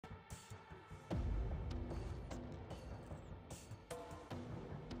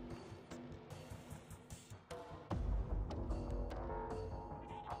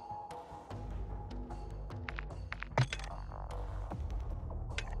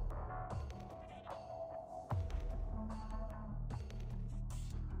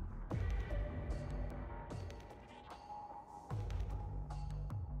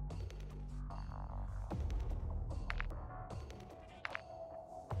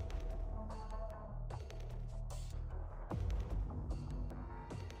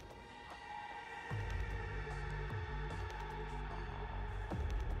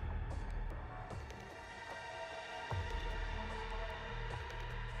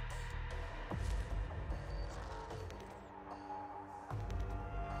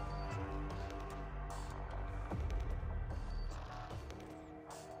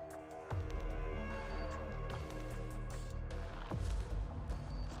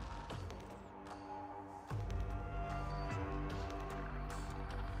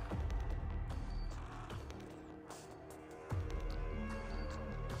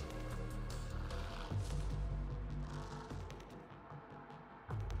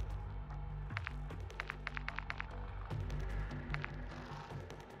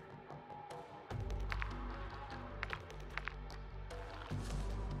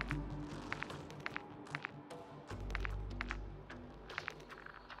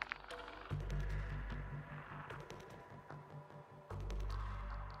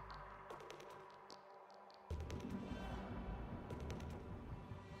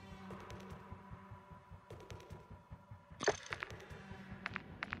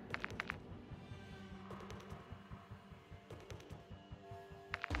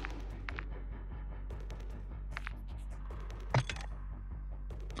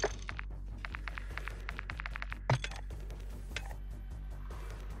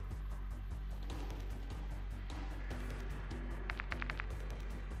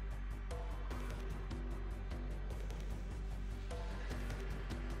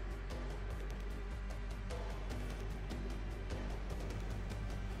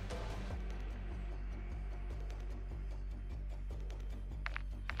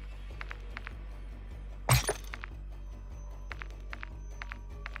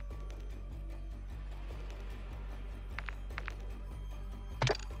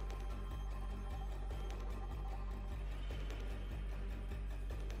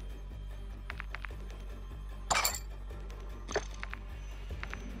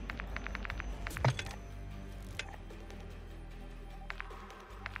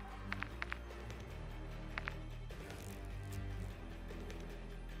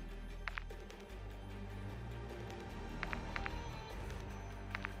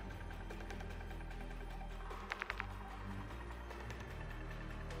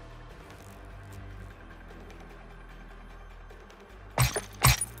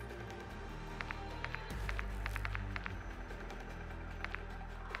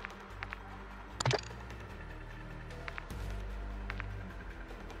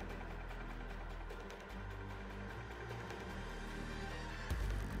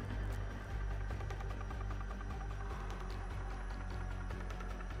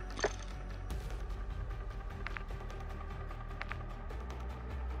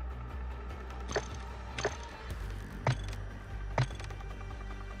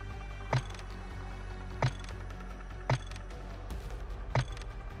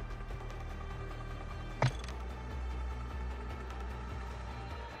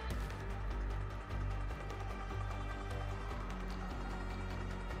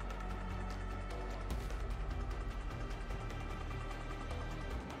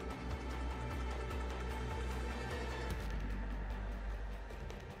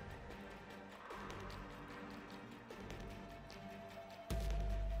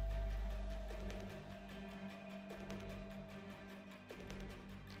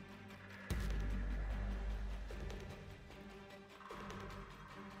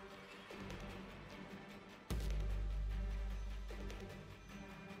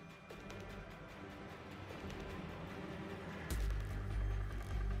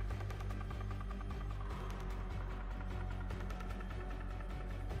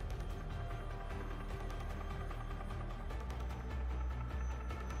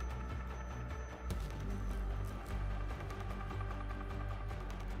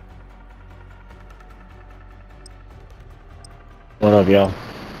What up, y'all?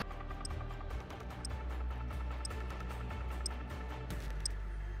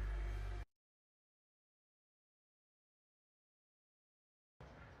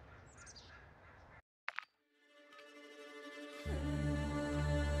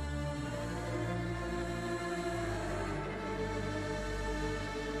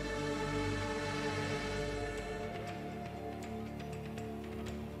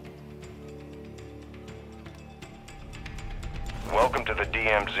 Welcome to the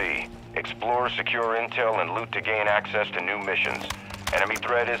DMZ. Explore, secure intel, and loot to gain access to new missions. Enemy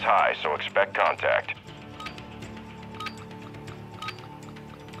threat is high, so expect contact.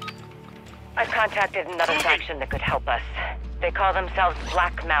 I've contacted another faction that could help us. They call themselves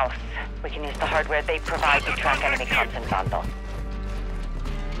Black Mouse. We can use the hardware they provide to track enemy comms and bundle.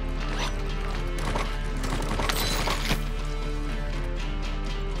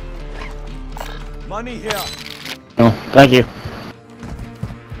 Money here. Oh, thank you.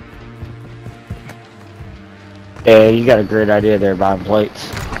 Yeah, you got a great idea there, buying plates.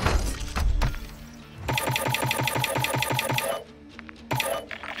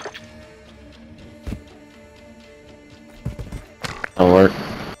 That'll work.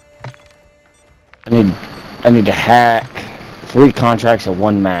 I need to hack 3 contracts in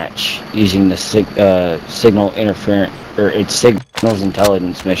 1 match using the signal interference or its signals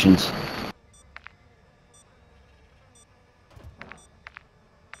intelligence missions.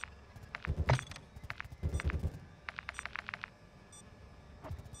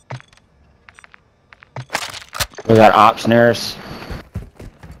 We got ops near us.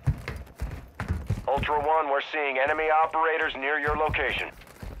 Ultra One, we're seeing enemy operators near your location.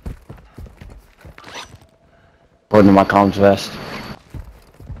 According to my comms vest.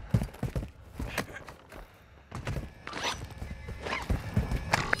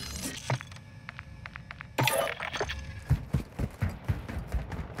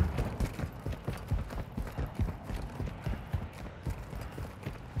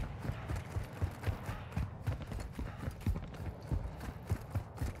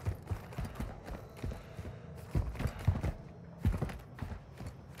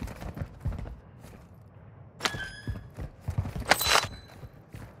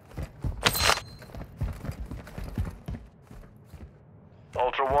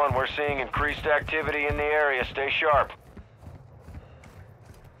 Ultra One, we're seeing increased activity in the area. Stay sharp.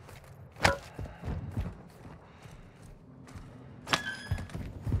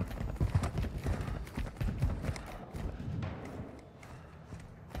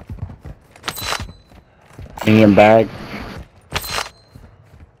 Medium bag.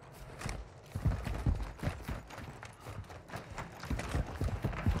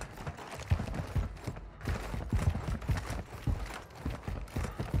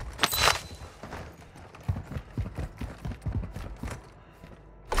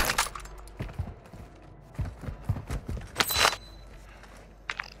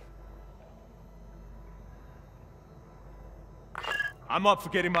 I'm up for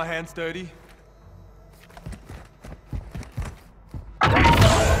getting my hands dirty.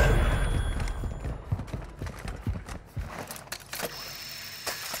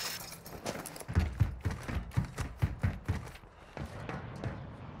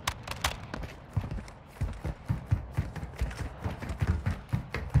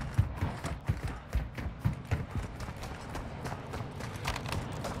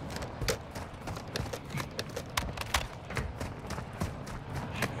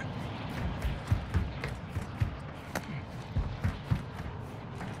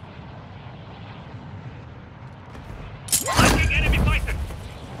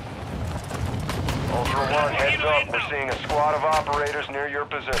 Ultra One, heads up. We're seeing a squad of operators near your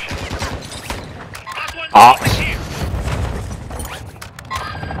position. Ops.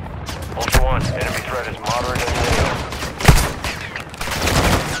 Ultra One, enemy threat is moderate and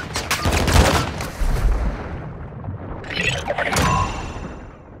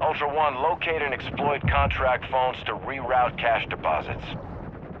low. Ultra One, locate and exploit contract phones to reroute cash deposits.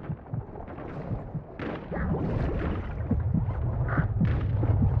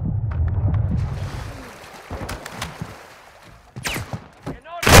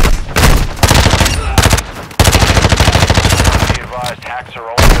 Hacks are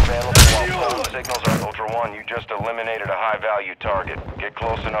only available while phone signals are Ultra One. You just eliminated a high-value target. Get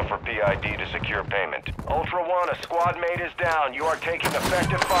close enough for PID to secure payment. Ultra One, a squad mate is down. You are taking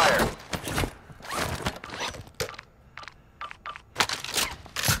effective fire.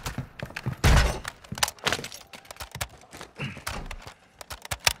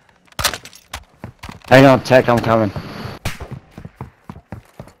 Hang on, Tech, I'm coming.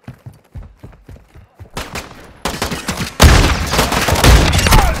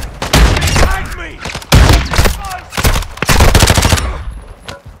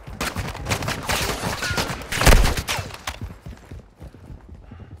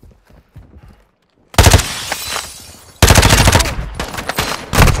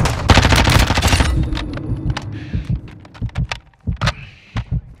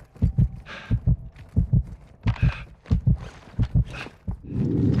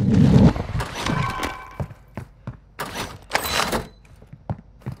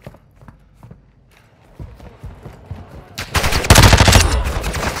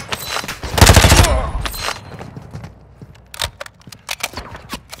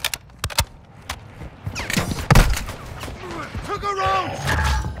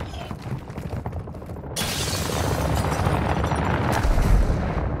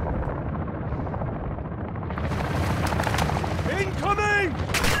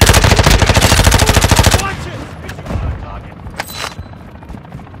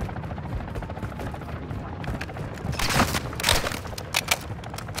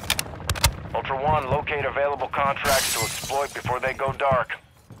 Ultra One, locate available contracts to exploit before they go dark.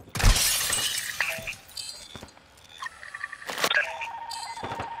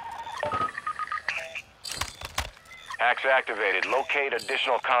 Hacks activated. Locate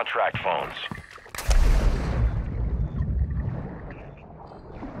additional contract phones.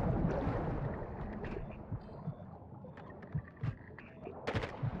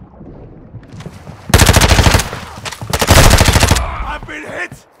 I've been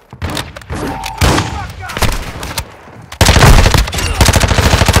hit!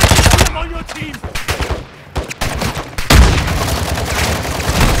 I'm on your team!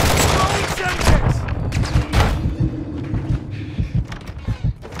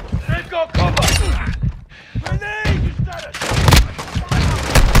 They've got cover! Grenade! Status!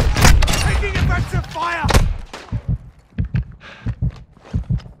 Taking effective fire!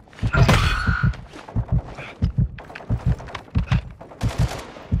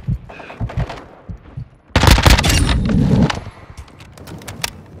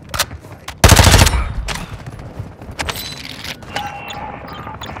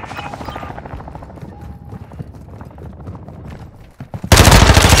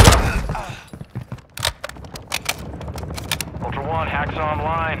 Ultra One, hacks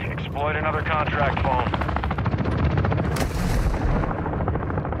online. Exploit another contract phone.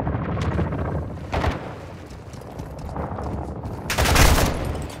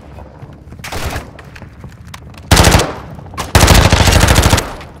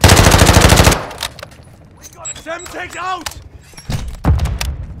 Semtex out!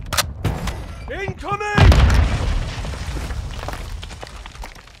 Incoming!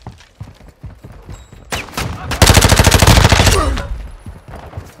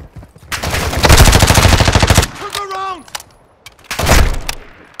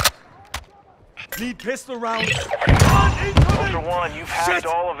 Need pistol rounds. Ultra One, you've hacked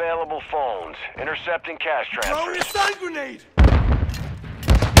all available phones. Intercepting cash Throwing a transfers. stun grenade!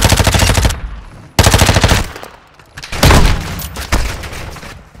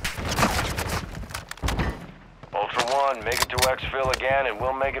 Ultra One, make it to exfil again and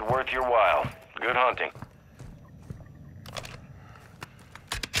we'll make it worth your while. Good hunting.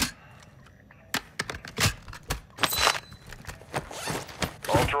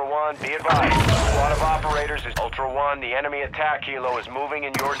 Ultra One, be advised. A squad of operators is Ultra One. The enemy attack helo is moving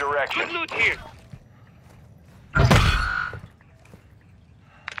in your direction. Good loot here.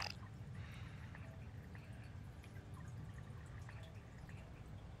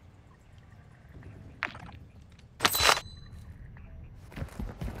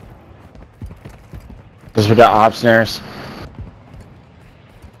 Because we got ops nurse.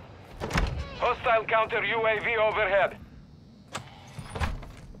 Hostile counter UAV overhead.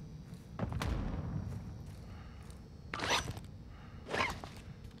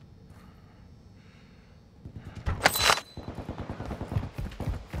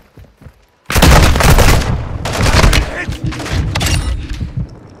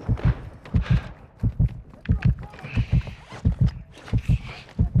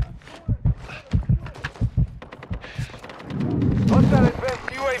 Hostile advanced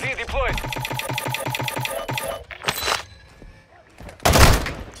UAV deployed.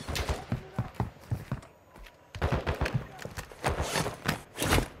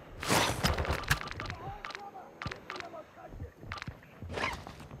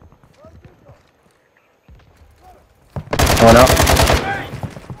 Going up.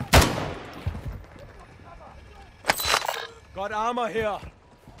 Got armor here.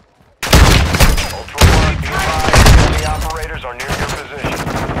 Ultra One, be advised. The operators are near your position.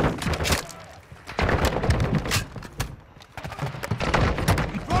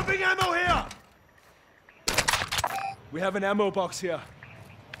 Dropping ammo here! We have an ammo box here.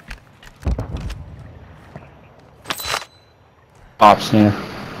 Ops here.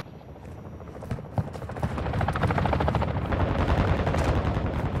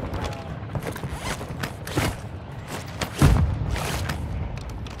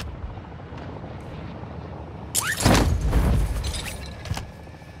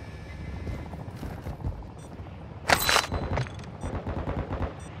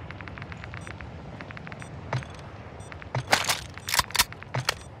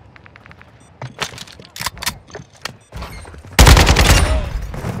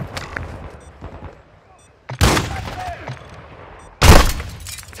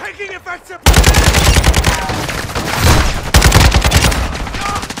 Taking effective.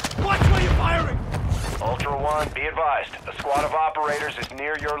 Watch where you're firing. Ultra One, be advised. A squad of operators is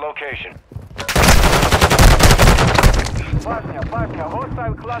near your location. Bashня,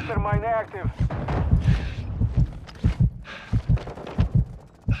 hostile cluster mine active.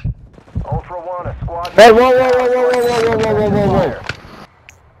 Ultra Ultra One, a squad. Hey, whoa, whoa, whoa, whoa, whoa, whoa, whoa, whoa, whoa, whoa.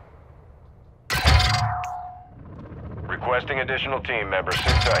 Requesting additional team members. Sit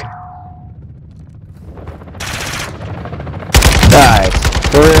tight. Guys,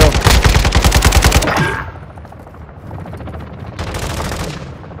 for real.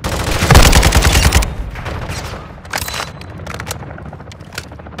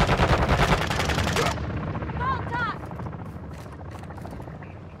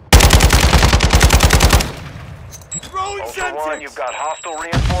 Ultra One, you've got hostile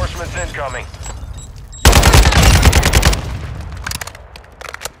reinforcements incoming.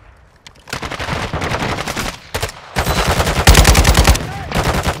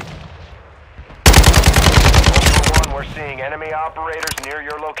 Ultra One, we're seeing enemy operators near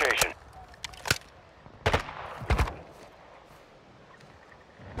your location.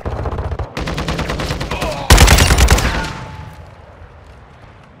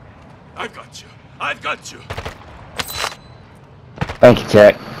 I've got you. I've got you. Thank you,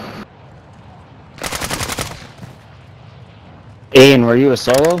 Tech. Ian, were you a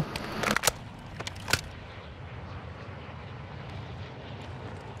solo?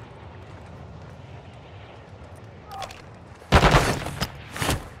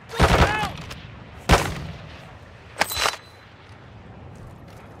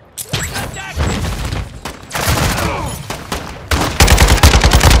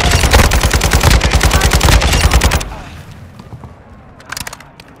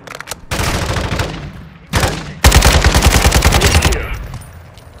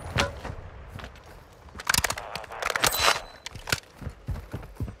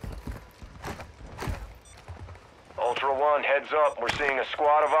 Ultra One, heads up. We're seeing a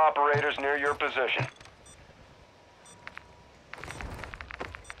squad of operators near your position.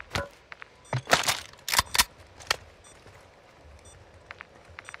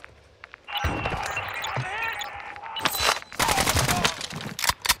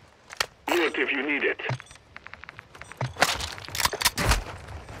 Look if you need it.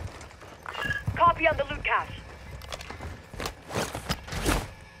 Copy on the loot cache.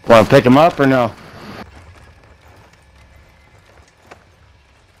 Want to pick him up or no?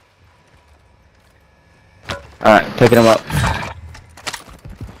 Alright, picking him up.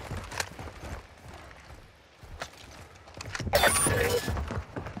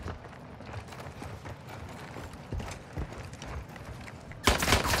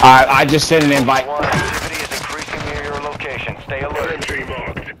 Alright, I just sent an invite. One, activity is increasing near your location. Stay alert. Entry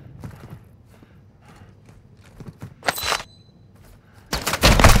marked.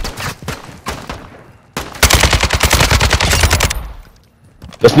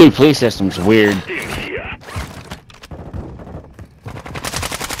 This new police system's weird. In here.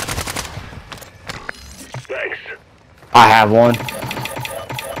 Thanks. I have one.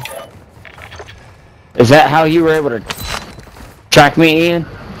 Is that how you were able to track me, Ian?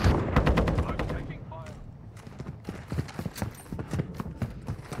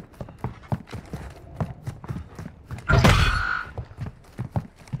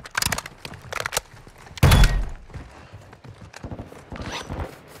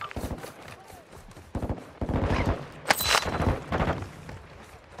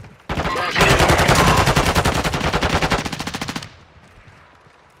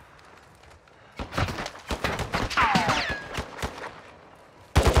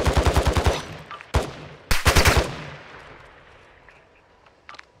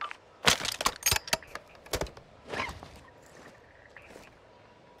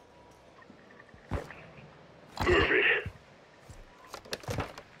 Move it.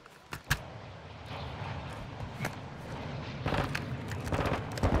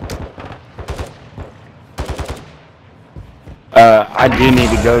 I do need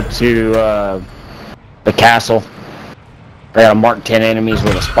to go to the castle. I gotta mark 10 enemies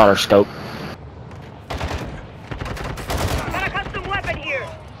with a spotter scope. Got a custom weapon here.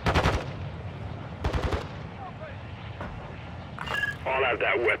 I'll have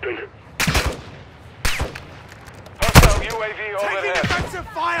that weapon. Hostile UAV Taking overhead. defensive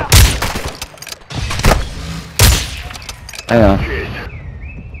fire! Hang on. Cheers.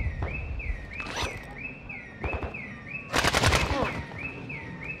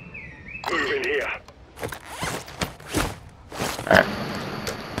 Move in here. Alright.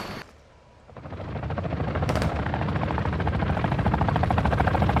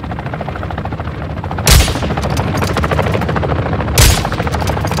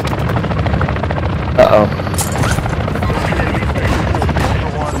 Uh-oh. Ultra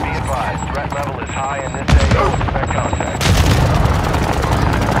One, be advised. Threat level is high in this area. Expect contact.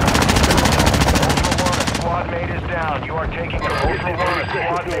 Ultra One, a squad mate is down. You are taking an Ultra One.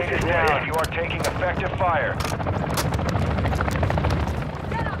 Squad mate is down. You are taking effective fire.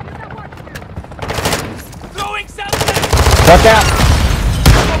 Throwing something! Watch out!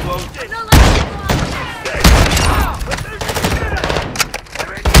 I'm wounded!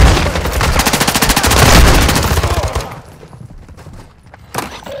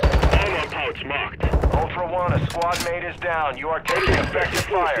 Armor pouch marked. Ultra One, a squad mate is down. You are taking effective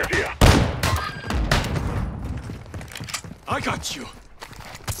fire. Here. I got you!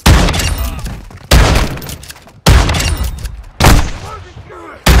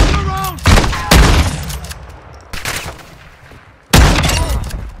 Around!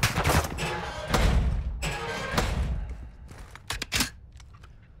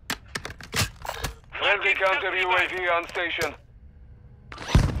 Friendly counter UAV on station.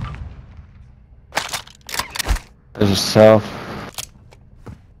 There's yourself.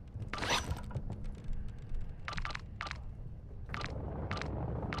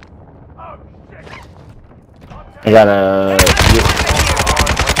 I got a...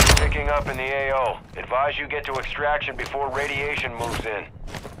 Picking up in the AO. Advise you get to extraction before radiation moves in.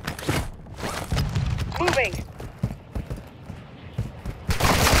 Moving.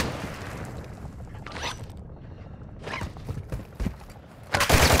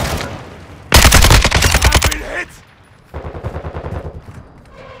 I've been hit!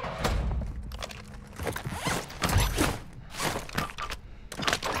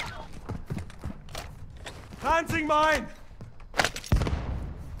 Planting mine!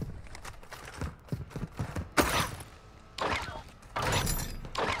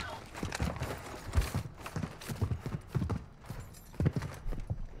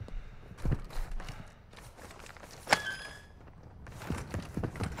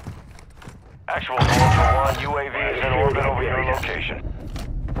 Actual to Ultra One, UAV is in orbit over your location.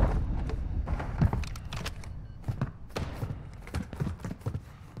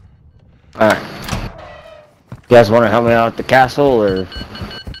 Alright. You guys want to help me out at the castle, or...?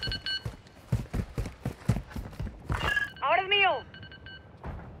 Ahora es mío.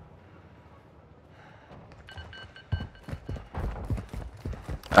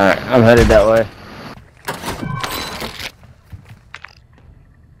 Alright, I'm headed that way.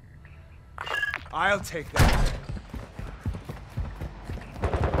 I'll take that.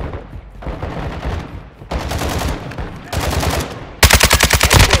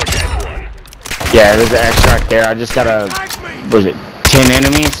 Yeah, there's an extract there. I just got a... what was it? 10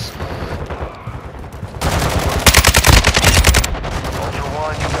 enemies? Ultra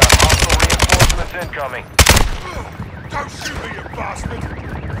One, you've got hostile reinforcements incoming. Don't shoot me, you bastard!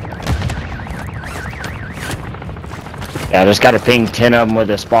 Yeah, I just got to ping 10 of them with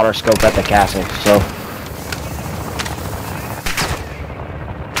a spotter scope at the castle, so...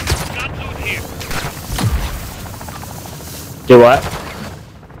 Do what?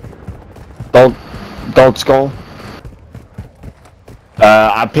 Gold skull?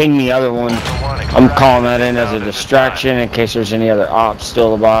 I pinged the other one. I'm calling that in as a distraction in case there's any other ops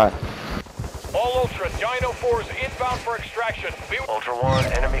still about. All Ultra, Dino 4 is inbound for extraction. Ultra One,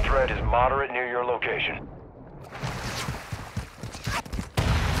 enemy threat is moderate near your location.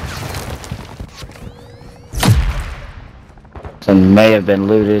 Some may have been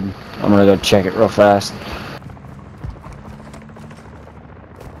looted. I'm gonna go check it real fast.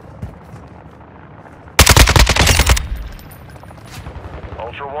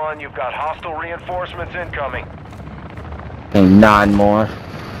 Ultra One, you've got hostile reinforcements incoming. And 9 more.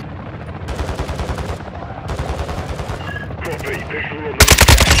 Copy. Visual on the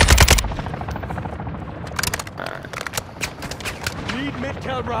Need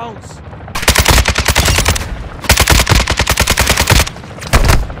mid-cal rounds.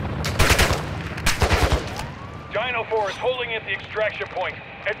 Dino 4 is holding at the extraction point.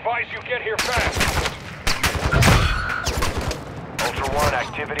 Advise you get here fast. Ultra One,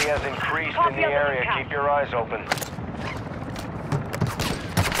 activity has increased in the area. Keep your eyes open.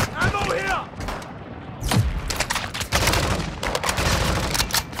 Ammo here!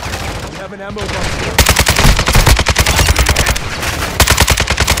 We have an ammo box here.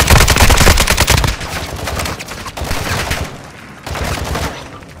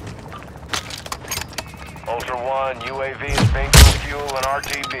 Ultra One, UAV is bingo fuel and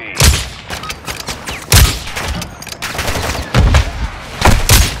RTB.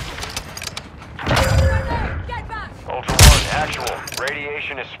 Ultra One, actual.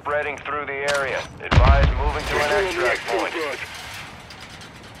 Radiation is spreading through the area. Advise moving to an extract point.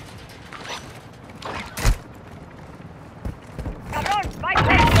 Cabrón, vai.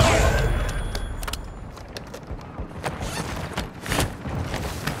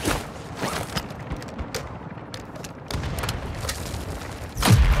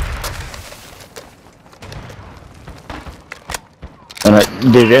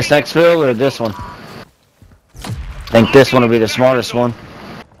 Do this exfil or this one? Think this one will be the smartest one.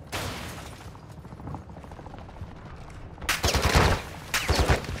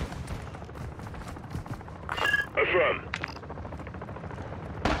 Affirm.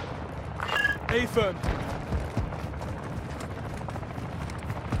 Affirm.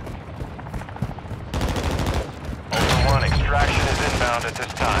 Ultra One, extraction is inbound at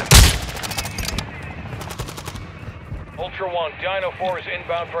this time. Ultra One, Dino 4 is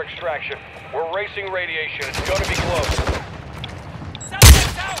inbound for extraction. We're racing radiation. It's gonna be close.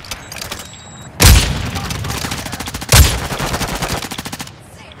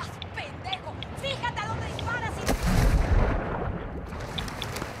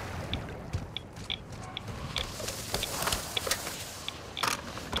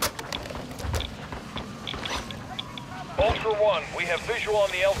 Ultra One, we have visual on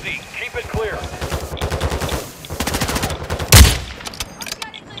the LZ. Keep it clear.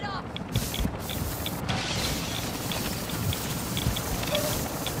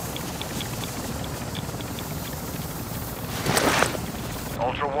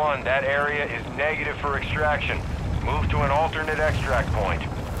 Ultra One, that area is negative for extraction. Move to an alternate extract point.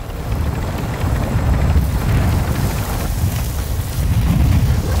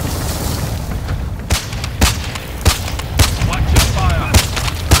 Watch your fire.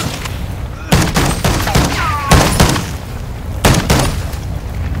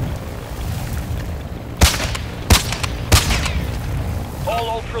 All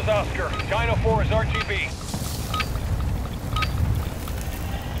Ultras Oscar. Dino 4 is RTB.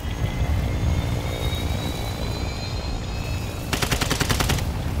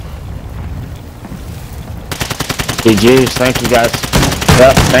 GG's, thank you guys.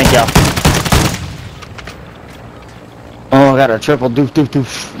 Yep, thank y'all. Oh, I got a triple doof doof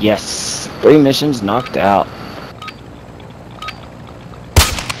doof. Yes. 3 missions knocked out.